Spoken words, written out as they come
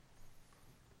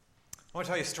I want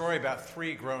to tell you a story about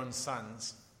three grown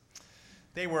sons.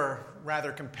 They were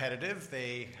rather competitive.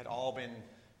 They had all been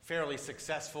fairly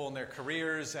successful in their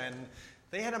careers, and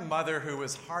they had a mother who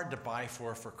was hard to buy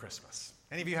for Christmas.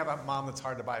 Any of you have a mom that's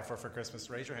hard to buy for Christmas?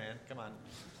 Raise your hand. Come on.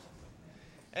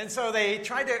 And so they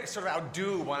tried to sort of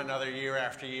outdo one another year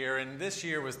after year, and this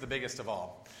year was the biggest of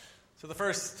all. So the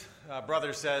first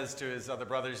brother says to his other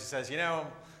brothers, he says, I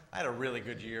had a really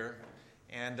good year,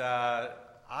 and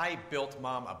I built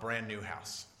Mom a brand new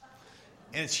house.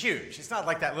 And it's huge. It's not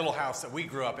like that little house that we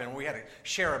grew up in where we had to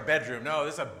share a bedroom. No,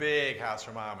 this is a big house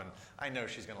for Mom, and I know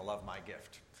she's going to love my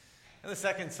gift. And the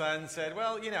second son said,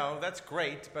 well, that's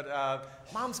great, but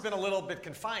Mom's been a little bit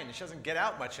confined, and she doesn't get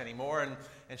out much anymore,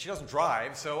 and she doesn't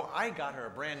drive, so I got her a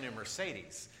brand new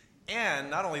Mercedes. And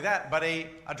not only that, but a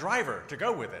driver to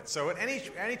go with it. So at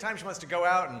any time she wants to go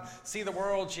out and see the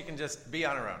world, she can just be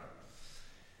on her own.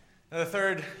 Now, the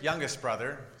third youngest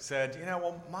brother said,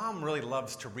 Mom really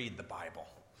loves to read the Bible.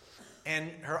 And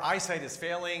her eyesight is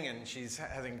failing, and she's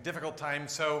having a difficult time,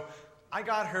 so I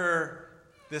got her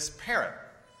this parrot.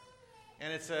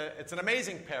 And it's an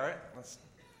amazing parrot.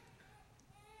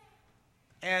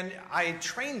 And I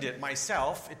trained it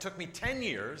myself. It took me 10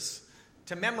 years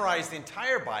to memorize the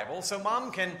entire Bible, so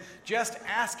Mom can just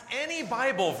ask any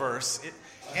Bible verse,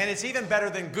 and it's even better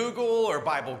than Google or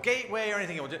Bible Gateway or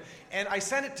anything it will do. And I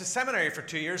sent it to seminary for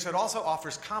 2 years, so it also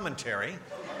offers commentary.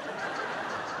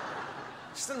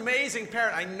 Just an amazing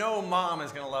parrot. I know Mom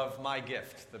is going to love my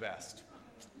gift the best.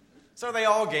 So they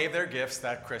all gave their gifts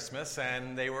that Christmas,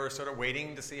 and they were sort of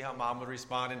waiting to see how Mom would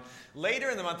respond. And later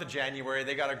in the month of January,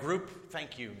 they got a group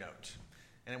thank you note,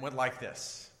 and it went like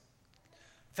this.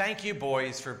 Thank you,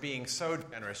 boys, for being so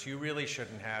generous. You really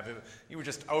shouldn't have. You were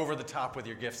just over the top with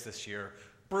your gifts this year.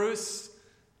 Bruce,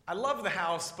 I love the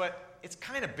house, but it's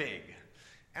kind of big.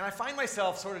 And I find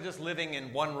myself sort of just living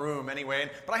in one room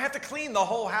anyway, but I have to clean the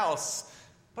whole house.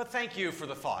 But thank you for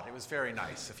the thought. It was very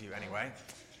nice of you anyway.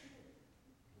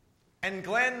 And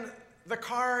Glenn, the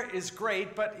car is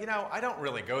great, but, I don't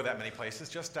really go that many places,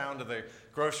 just down to the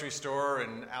grocery store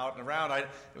and out and around. It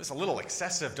was a little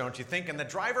excessive, don't you think? And the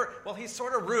driver, well, he's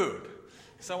sort of rude.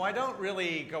 So I don't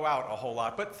really go out a whole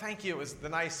lot, but thank you. It was the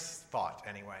nice thought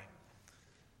anyway.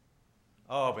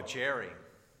 Oh, but Jerry,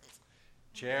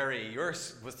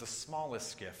 yours was the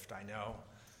smallest gift, I know.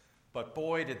 But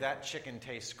boy, did that chicken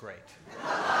taste great.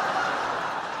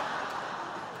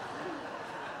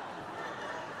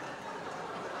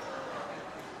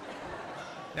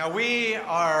 Now, we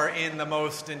are in the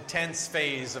most intense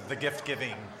phase of the gift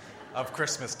giving of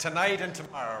Christmas, tonight and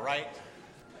tomorrow, right?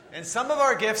 And some of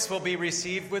our gifts will be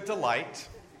received with delight.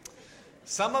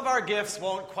 Some of our gifts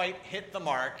won't quite hit the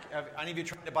mark. Have any of you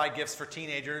tried to buy gifts for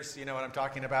teenagers? You know what I'm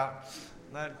talking about?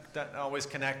 That doesn't always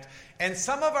connect. And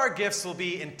some of our gifts will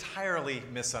be entirely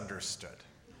misunderstood.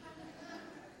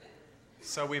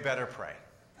 So we better pray.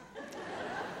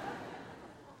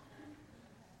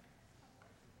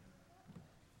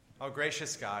 Oh,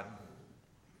 gracious God,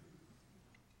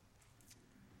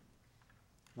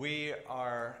 we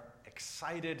are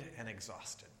excited and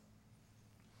exhausted.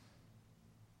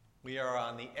 We are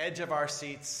on the edge of our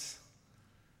seats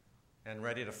and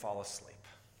ready to fall asleep.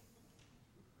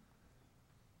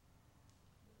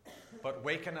 But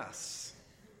waken us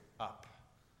up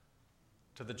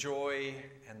to the joy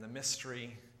and the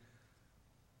mystery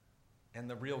and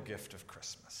the real gift of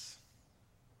Christmas.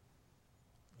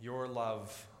 Your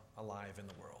love alive in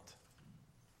the world.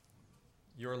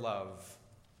 Your love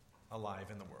alive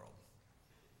in the world.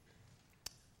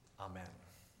 Amen.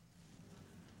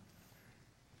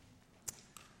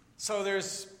 So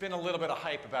there's been a little bit of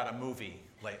hype about a movie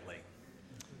lately.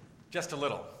 Just a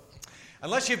little.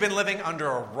 Unless you've been living under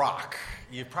a rock,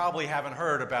 you probably haven't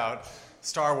heard about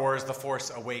Star Wars: The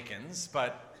Force Awakens,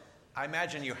 but I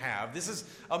imagine you have. This is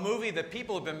a movie that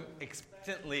people have been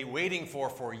expectantly waiting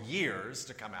for years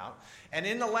to come out. And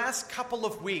in the last couple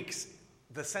of weeks,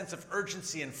 the sense of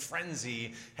urgency and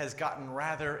frenzy has gotten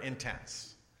rather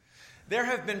intense. There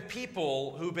have been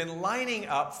people who've been lining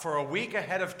up for a week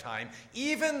ahead of time,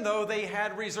 even though they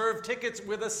had reserved tickets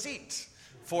with a seat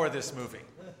for this movie.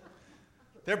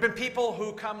 There have been people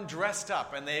who come dressed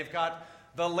up, and they've got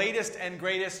the latest and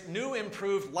greatest new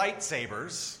improved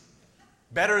lightsabers,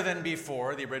 better than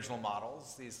before, the original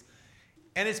models.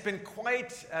 And it's been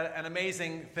quite an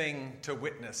amazing thing to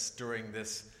witness during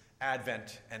this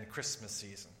Advent and Christmas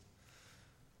season.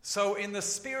 So in the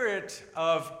spirit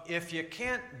of, if you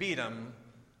can't beat 'em,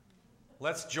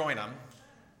 let's join 'em,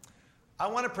 I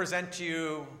want to present to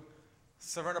you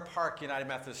Severna Park United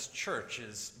Methodist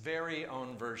Church's very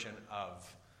own version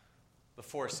of The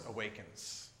Force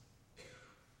Awakens.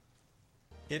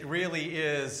 It really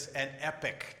is an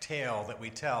epic tale that we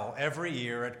tell every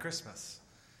year at Christmas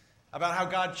about how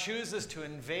God chooses to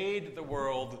invade the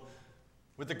world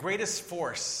with the greatest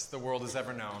force the world has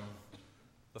ever known,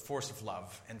 the force of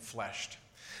love enfleshed.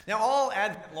 Now, all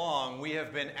Advent long, we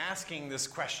have been asking this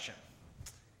question: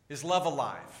 is love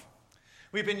alive?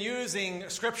 We've been using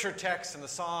scripture texts and the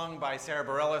song by Sarah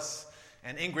Bareilles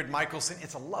and Ingrid Michaelson.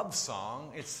 It's a love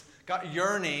song. It's got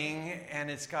yearning, and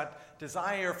it's got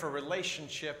desire for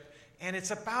relationship, and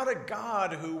it's about a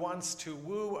God who wants to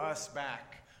woo us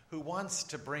back, who wants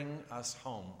to bring us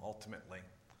home, ultimately.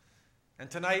 And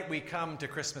tonight we come to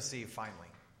Christmas Eve, finally,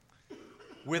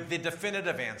 with the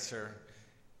definitive answer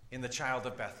in the child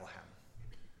of Bethlehem.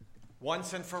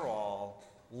 Once and for all,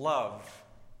 love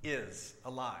is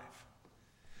alive.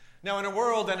 Now, in a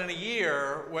world and in a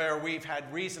year where we've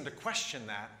had reason to question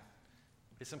that,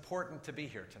 it's important to be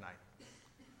here tonight.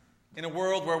 In a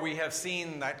world where we have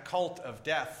seen that cult of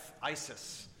death,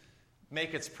 ISIS,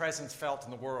 make its presence felt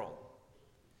in the world.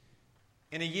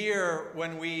 In a year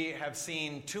when we have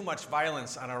seen too much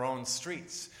violence on our own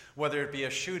streets, whether it be a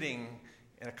shooting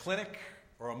in a clinic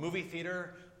or a movie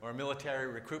theater or a military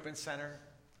recruitment center.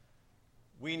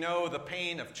 We know the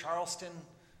pain of Charleston.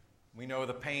 We know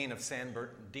the pain of San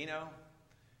Bernardino.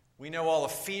 We know all the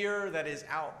fear that is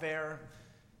out there.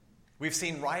 We've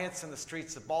seen riots in the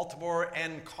streets of Baltimore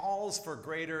and calls for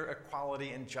greater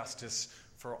equality and justice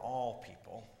for all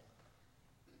people.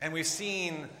 And we've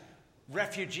seen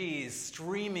refugees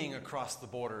streaming across the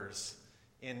borders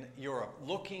in Europe,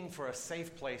 looking for a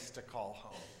safe place to call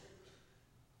home.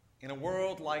 In a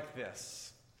world like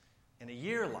this, in a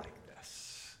year like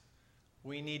this,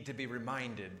 we need to be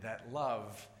reminded that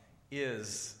love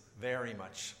is very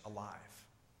much alive.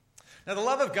 Now, the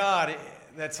love of God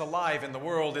that's alive in the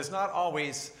world is not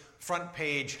always front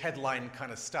page headline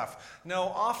kind of stuff. No,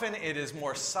 often it is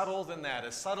more subtle than that,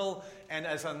 as subtle and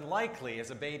as unlikely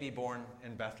as a baby born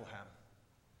in Bethlehem.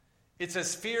 It's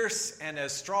as fierce and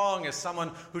as strong as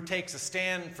someone who takes a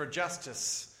stand for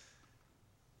justice.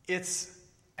 It's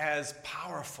as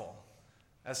powerful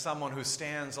as someone who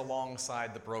stands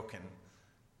alongside the broken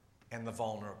and the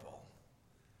vulnerable.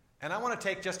 And I want to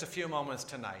take just a few moments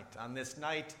tonight, on this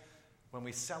night when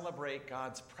we celebrate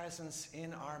God's presence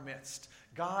in our midst,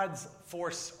 God's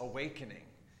force awakening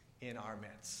in our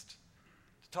midst,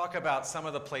 to talk about some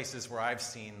of the places where I've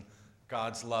seen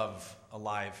God's love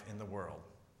alive in the world.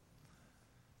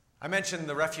 I mentioned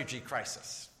the refugee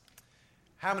crisis.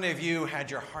 How many of you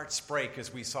had your hearts break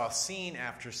as we saw scene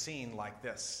after scene like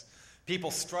this?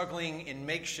 People struggling in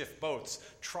makeshift boats,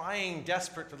 trying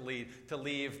desperately to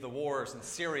leave the wars in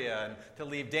Syria and to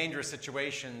leave dangerous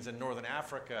situations in northern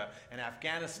Africa and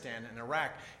Afghanistan and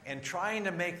Iraq, and trying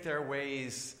to make their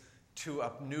ways to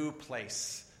a new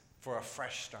place for a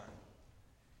fresh start.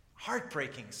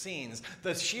 Heartbreaking scenes.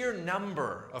 The sheer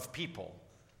number of people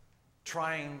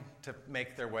trying to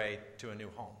make their way to a new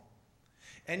home.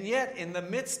 And yet, in the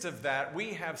midst of that,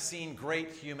 we have seen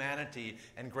great humanity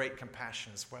and great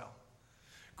compassion as well.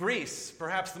 Greece,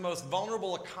 perhaps the most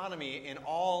vulnerable economy in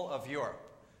all of Europe.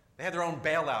 They had their own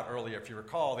bailout earlier, if you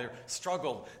recall. They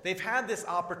struggled. They've had this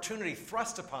opportunity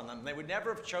thrust upon them. They would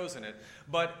never have chosen it.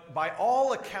 But by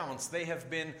all accounts, they have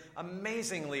been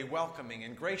amazingly welcoming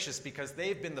and gracious because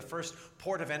they've been the first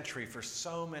port of entry for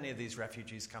so many of these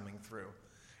refugees coming through.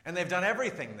 And they've done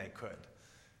everything they could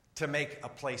to make a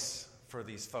place for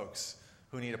these folks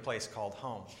who need a place called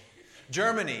home.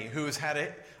 Germany, who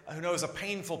knows a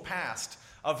painful past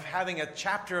of having a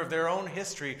chapter of their own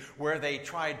history where they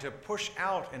tried to push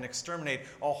out and exterminate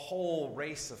a whole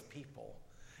race of people.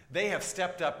 They have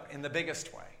stepped up in the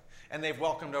biggest way, and they've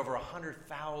welcomed over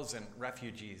 100,000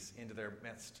 refugees into their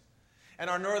midst. And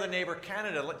our northern neighbor,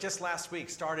 Canada, just last week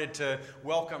started to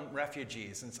welcome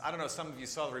refugees. And I don't know, some of you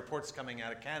saw the reports coming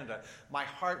out of Canada. My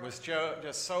heart was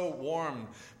just so warmed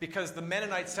because the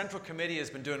Mennonite Central Committee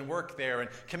has been doing work there, and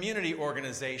community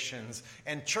organizations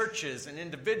and churches and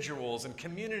individuals and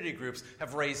community groups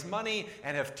have raised money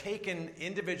and have taken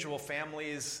individual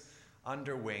families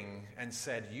under wing and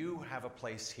said, you have a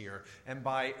place here. And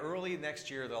by early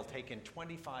next year, they'll take in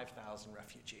 25,000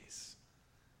 refugees.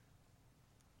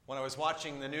 When I was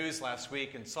watching the news last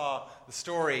week and saw the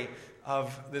story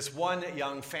of this one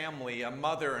young family, a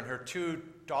mother and her two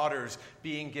daughters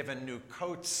being given new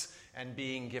coats and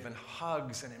being given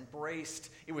hugs and embraced,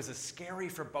 it was scary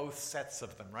for both sets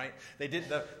of them, right?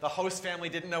 The host family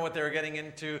didn't know what they were getting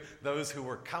into. Those who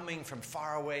were coming from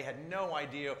far away had no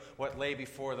idea what lay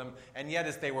before them. And yet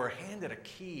as they were handed a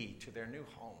key to their new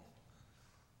home,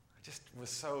 I just was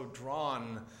so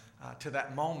drawn to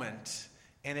that moment.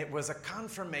 And it was a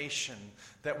confirmation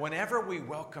that whenever we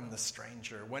welcome the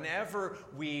stranger, whenever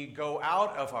we go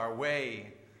out of our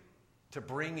way to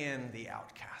bring in the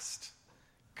outcast,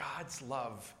 God's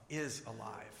love is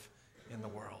alive in the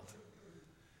world.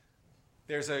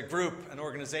 There's a group, an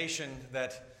organization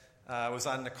that was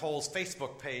on Nicole's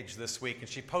Facebook page this week, and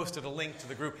she posted a link to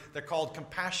the group. They're called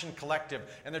Compassion Collective,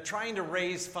 and they're trying to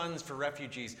raise funds for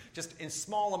refugees, just in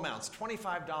small amounts,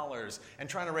 $25, and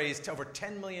trying to raise over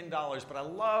 $10 million. But I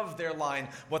love their line.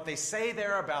 What they say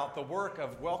there about the work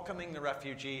of welcoming the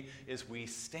refugee is, we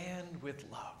stand with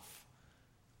love.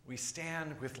 We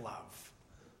stand with love.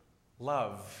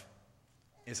 Love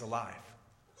is alive.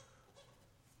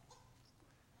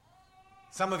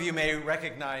 Some of you may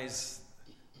recognize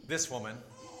this woman.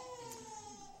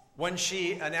 When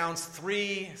she announced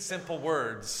 3 simple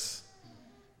words,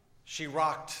 she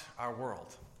rocked our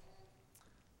world.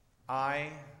 I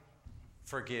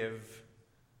forgive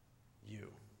you.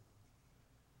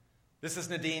 This is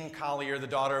Nadine Collier, the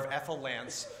daughter of Ethel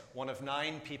Lance, one of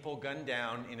 9 people gunned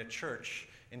down in a church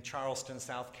in Charleston,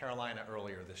 South Carolina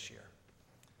earlier this year.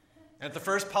 And at the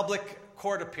first public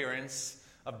court appearance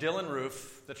of Dylan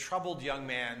Roof, the troubled young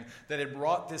man that had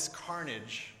brought this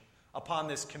carnage upon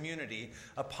this community,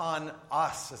 upon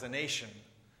us as a nation,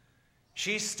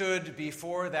 she stood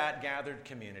before that gathered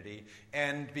community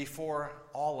and before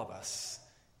all of us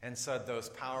and said those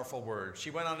powerful words. She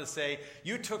went on to say,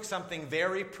 "You took something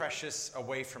very precious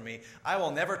away from me. I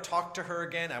will never talk to her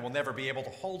again. I will never be able to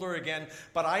hold her again.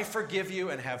 But I forgive you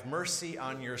and have mercy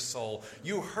on your soul.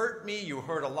 You hurt me. You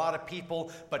hurt a lot of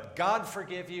people. But God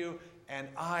forgive you, and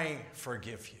I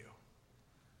forgive you."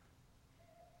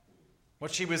 What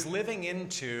she was living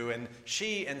into, and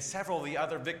she and several of the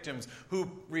other victims who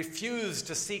refused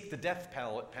to seek the death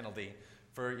penalty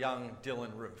for young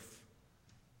Dylan Roof,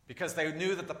 because they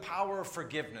knew that the power of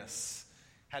forgiveness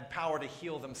had power to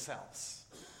heal themselves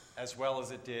as well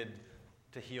as it did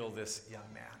to heal this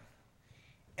young man.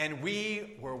 And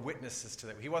we were witnesses to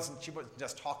that. She wasn't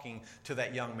just talking to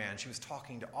that young man. She was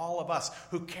talking to all of us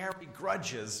who carry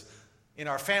grudges in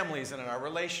our families and in our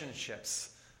relationships.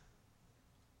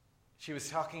 She was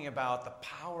talking about the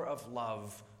power of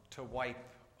love to wipe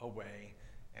away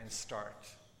and start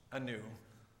anew.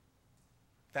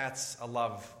 That's a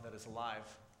love that is alive.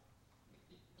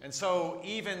 And so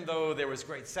even though there was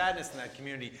great sadness in that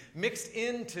community, mixed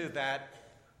into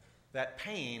that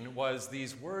pain was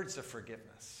these words of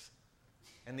forgiveness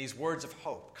and these words of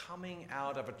hope coming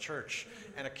out of a church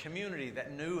and a community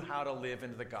that knew how to live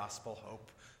into the gospel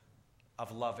hope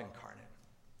of love incarnate.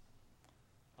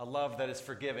 A love that is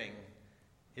forgiving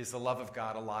is the love of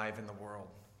God alive in the world.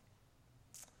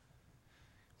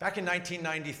 Back in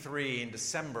 1993, in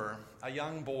December, a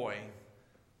young boy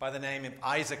by the name of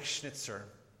Isaac Schnitzer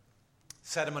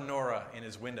set a menorah in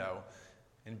his window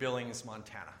in Billings,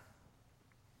 Montana.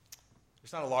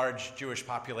 There's not a large Jewish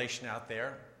population out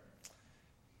there,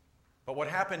 but what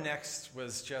happened next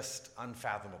was just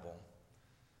unfathomable.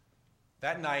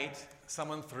 That night,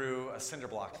 someone threw a cinder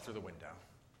block through the window.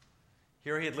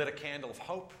 Here he had lit a candle of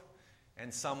hope,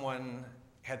 and someone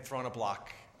had thrown a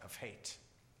block of hate.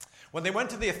 When they went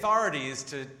to the authorities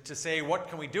to say, what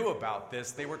can we do about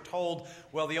this, they were told,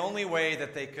 well, the only way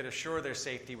that they could assure their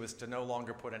safety was to no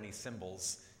longer put any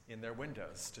symbols in their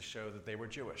windows to show that they were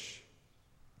Jewish,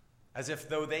 as if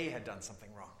though they had done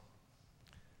something wrong.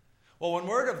 Well, when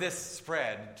word of this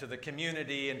spread to the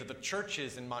community and to the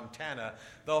churches in Montana,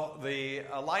 the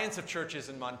Alliance of Churches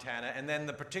in Montana, and then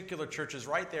the particular churches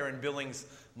right there in Billings,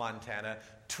 Montana,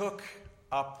 took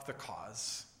up the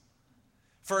cause.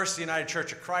 First, the United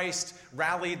Church of Christ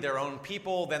rallied their own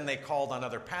people. Then they called on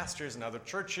other pastors and other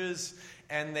churches,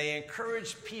 and they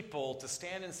encouraged people to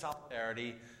stand in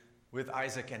solidarity with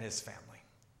Isaac and his family.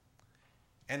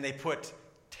 And they put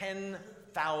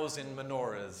 10,000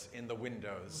 menorahs in the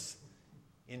windows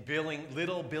in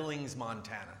Little Billings,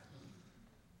 Montana.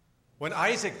 When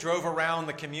Isaac drove around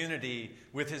the community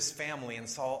with his family and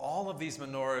saw all of these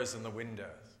menorahs in the windows,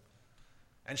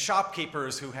 and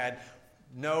shopkeepers who had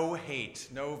no hate,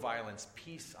 no violence,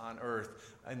 peace on earth,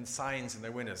 and signs in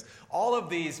their windows. All of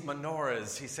these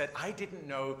menorahs, he said, I didn't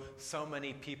know so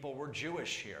many people were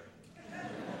Jewish here.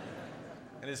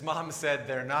 And his mom said,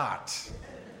 they're not,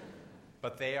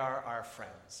 but they are our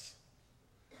friends.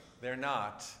 They're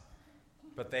not,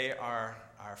 but they are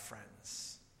our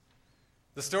friends.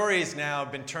 The story has now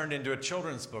been turned into a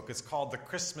children's book. It's called The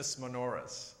Christmas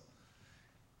Menorahs.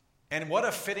 And what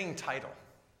a fitting title.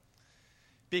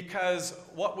 Because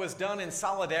what was done in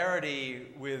solidarity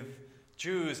with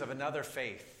Jews of another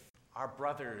faith, our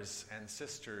brothers and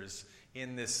sisters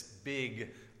in this big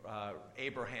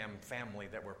Abraham family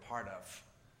that we're part of,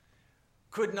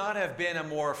 could not have been a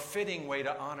more fitting way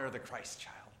to honor the Christ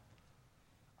child.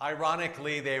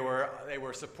 Ironically, they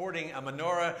were supporting a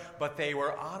menorah, but they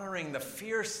were honoring the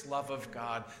fierce love of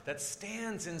God that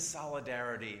stands in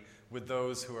solidarity with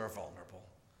those who are vulnerable.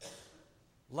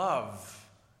 Love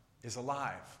is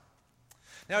alive.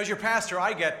 Now, as your pastor,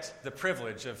 I get the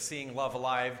privilege of seeing Love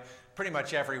Alive pretty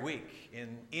much every week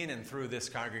in and through this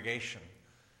congregation.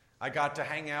 I got to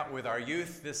hang out with our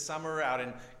youth this summer out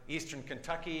in eastern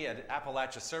Kentucky at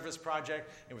Appalachia Service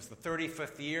Project. It was the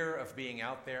 35th year of being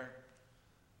out there.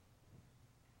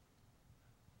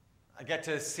 I get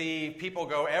to see people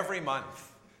go every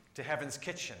month to Heaven's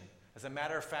Kitchen. As a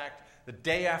matter of fact, the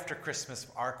day after Christmas,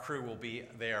 our crew will be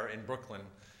there in Brooklyn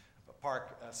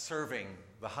Park serving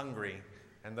the hungry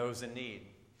and those in need.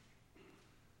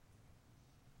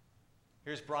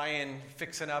 Here's Brian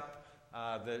fixing up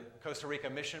the Costa Rica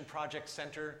Mission Project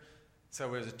Center.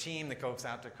 So there's a team that goes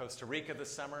out to Costa Rica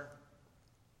this summer.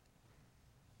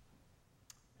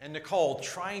 And Nicole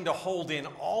trying to hold in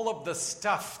all of the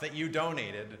stuff that you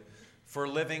donated for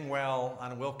Living Well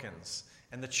on Wilkins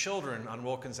and the children on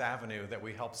Wilkins Avenue that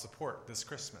we help support this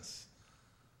Christmas.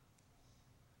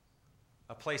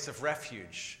 A place of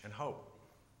refuge and hope.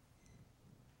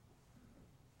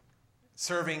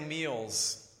 Serving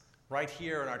meals right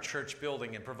here in our church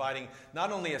building and providing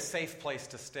not only a safe place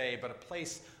to stay, but a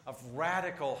place of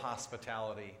radical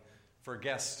hospitality for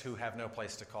guests who have no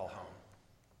place to call home.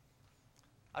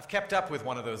 I've kept up with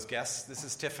one of those guests. This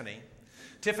is Tiffany.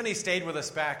 Tiffany stayed with us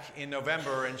back in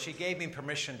November, and she gave me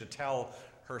permission to tell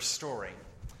her story.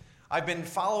 I've been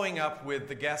following up with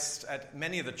the guests at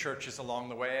many of the churches along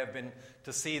the way. I've been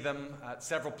to see them at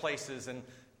several places, and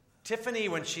Tiffany,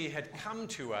 when she had come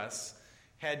to us,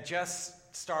 had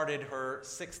just started her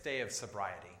 6th day of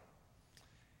sobriety.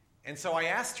 And so I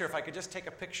asked her if I could just take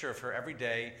a picture of her every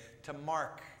day to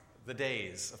mark the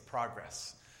days of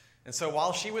progress. And so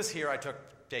while she was here, I took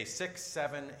day 6,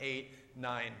 7, 8,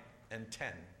 9, and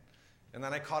 10. And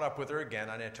then I caught up with her again,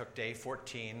 and I took day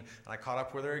 14, and I caught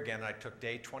up with her again, and I took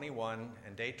day 21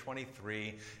 and day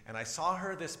 23, and I saw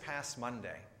her this past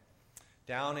Monday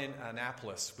down in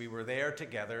Annapolis. We were there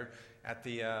together at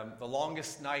the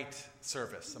longest night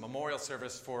service, a memorial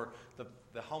service for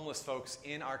the homeless folks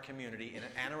in our community in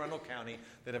Anne Arundel County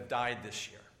that have died this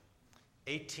year.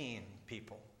 18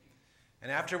 people.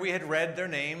 And after we had read their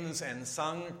names and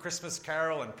sung Christmas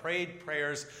carol and prayed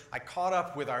prayers, I caught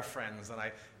up with our friends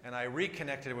and I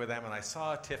reconnected with them, and I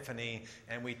saw Tiffany,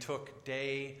 and we took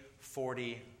day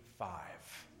 45.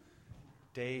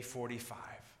 Day 45.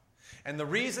 And the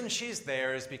reason she's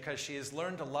there is because she has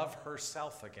learned to love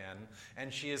herself again,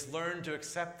 and she has learned to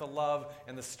accept the love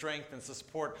and the strength and the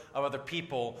support of other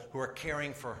people who are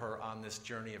caring for her on this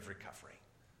journey of recovery.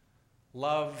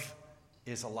 Love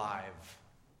is alive.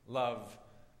 Love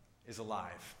is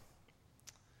alive.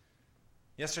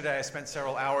 Yesterday, I spent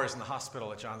several hours in the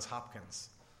hospital at Johns Hopkins.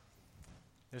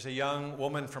 There's a young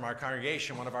woman from our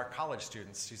congregation, one of our college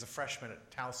students. She's a freshman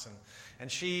at Towson,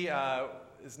 and she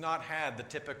has not had the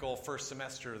typical first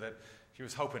semester that she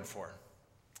was hoping for.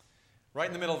 Right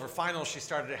in the middle of her finals, she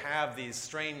started to have these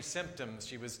strange symptoms.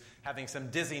 She was having some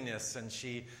dizziness, and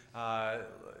she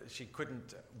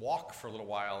couldn't walk for a little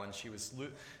while, and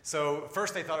so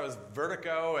first they thought it was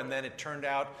vertigo, and then it turned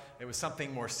out it was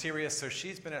something more serious. So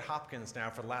she's been at Hopkins now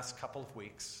for the last couple of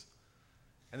weeks,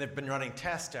 and they've been running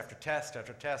test after test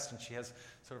after test, and she has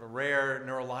sort of a rare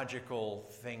neurological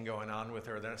thing going on with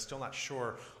her. They're still not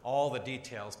sure all the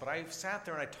details, but I sat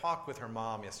there and I talked with her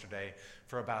mom yesterday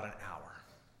for about an hour.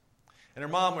 And her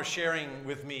mom was sharing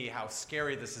with me how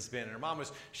scary this has been. And her mom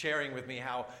was sharing with me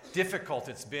how difficult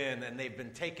it's been. And they've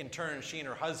been taking turns, she and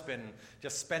her husband,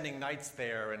 just spending nights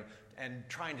there and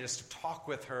trying to just talk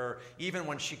with her, even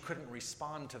when she couldn't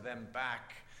respond to them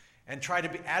back. And try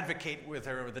to advocate with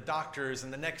her, with the doctors,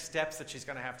 and the next steps that she's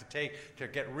going to have to take to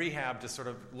get rehab to sort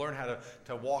of learn how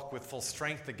to walk with full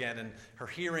strength again. And her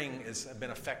hearing has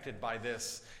been affected by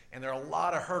this. And there are a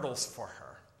lot of hurdles for her.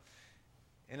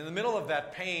 And in the middle of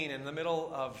that pain, in the middle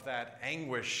of that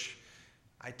anguish,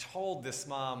 I told this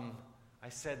mom, I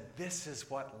said, this is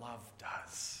what love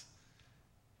does.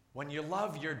 When you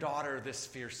love your daughter this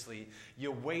fiercely,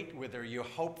 you wait with her, you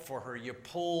hope for her, you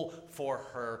pull for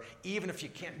her, even if you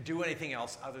can't do anything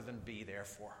else other than be there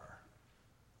for her.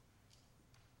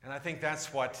 And I think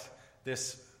that's what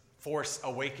this force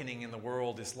awakening in the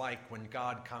world is like when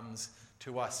God comes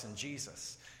to us in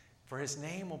Jesus. For his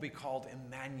name will be called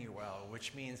Emmanuel,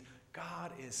 which means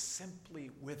God is simply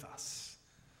with us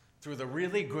through the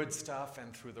really good stuff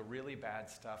and through the really bad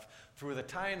stuff, through the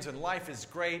times when life is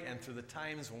great and through the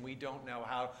times when we don't know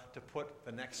how to put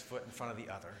the next foot in front of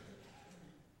the other.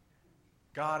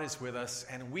 God is with us,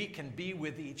 and we can be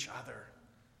with each other.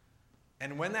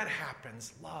 And when that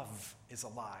happens, love is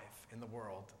alive in the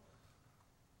world.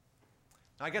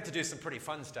 Now, I get to do some pretty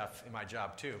fun stuff in my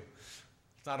job, too.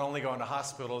 It's not only going to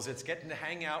hospitals, it's getting to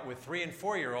hang out with 3- and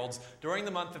 4-year-olds during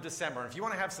the month of December. And if you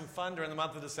want to have some fun during the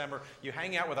month of December, you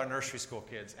hang out with our nursery school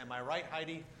kids. Am I right,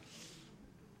 Heidi?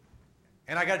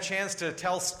 And I got a chance to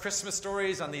tell Christmas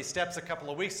stories on these steps a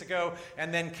couple of weeks ago,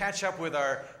 and then catch up with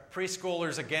our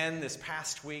preschoolers again this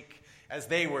past week as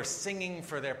they were singing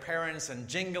for their parents and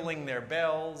jingling their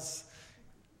bells.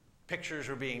 Pictures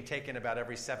were being taken about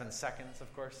every 7 seconds,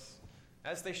 of course,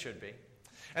 as they should be.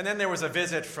 And then there was a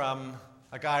visit from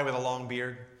a guy with a long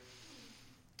beard,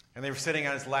 and they were sitting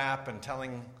on his lap and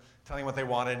telling what they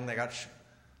wanted, and they got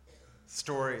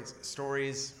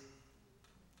stories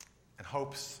and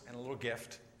hopes and a little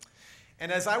gift.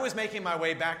 And as I was making my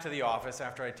way back to the office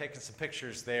after I'd taken some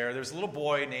pictures there was a little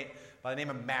boy by the name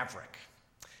of Maverick.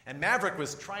 And Maverick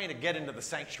was trying to get into the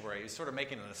sanctuary. He was sort of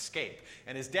making an escape.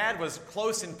 And his dad was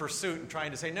close in pursuit and trying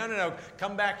to say, no,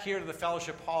 come back here to the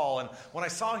fellowship hall. And when I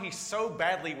saw he so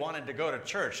badly wanted to go to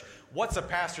church, what's a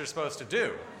pastor supposed to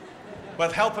do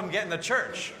but help him get in the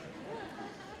church?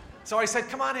 So I said,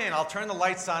 come on in, I'll turn the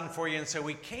lights on for you. And so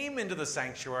we came into the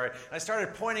sanctuary, and I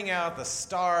started pointing out the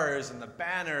stars and the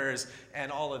banners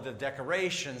and all of the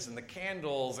decorations and the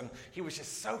candles, and he was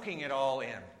just soaking it all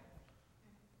in.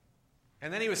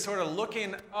 And then he was sort of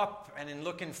looking up and then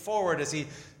looking forward as he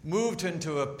moved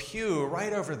into a pew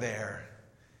right over there.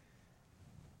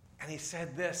 And he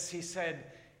said this, he said,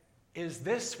 "Is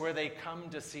this where they come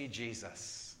to see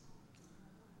Jesus?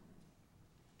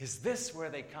 Is this where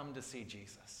they come to see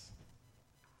Jesus?"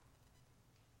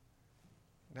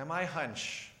 Now, my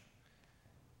hunch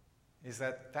is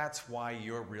that that's why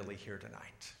you're really here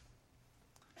tonight.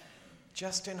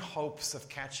 Just in hopes of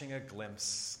catching a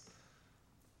glimpse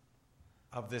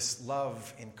of this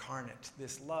love incarnate,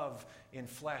 this love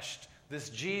infleshed, this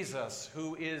Jesus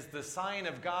who is the sign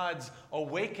of God's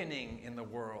awakening in the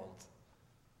world.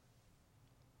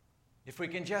 If we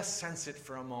can just sense it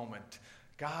for a moment,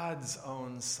 God's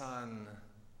own Son,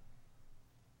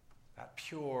 that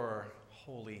pure,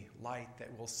 holy light that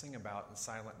we'll sing about in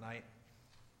Silent Night.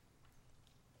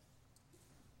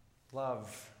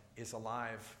 Love is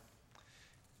alive.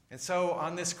 And so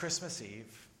on this Christmas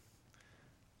Eve,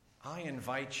 I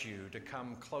invite you to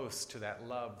come close to that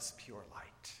love's pure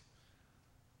light.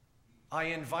 I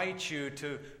invite you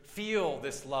to feel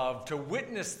this love, to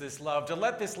witness this love, to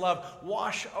let this love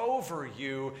wash over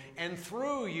you and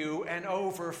through you and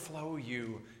overflow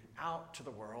you out to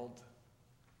the world.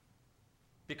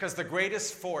 Because the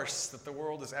greatest force that the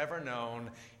world has ever known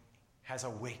has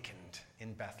awakened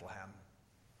in Bethlehem.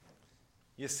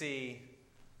 You see,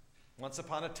 once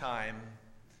upon a time,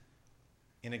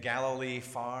 in a Galilee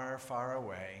far, far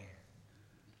away,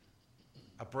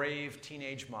 a brave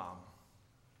teenage mom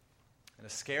and a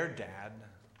scared dad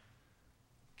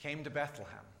came to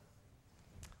Bethlehem,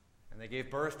 and they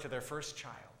gave birth to their first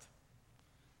child,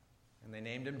 and they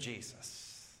named him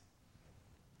Jesus.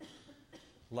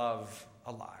 Love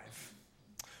alive.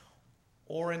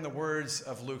 Or in the words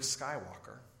of Luke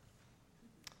Skywalker,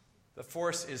 the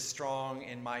force is strong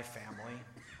in my family.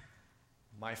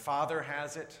 My father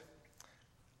has it.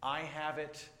 I have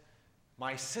it.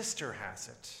 My sister has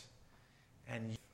it. And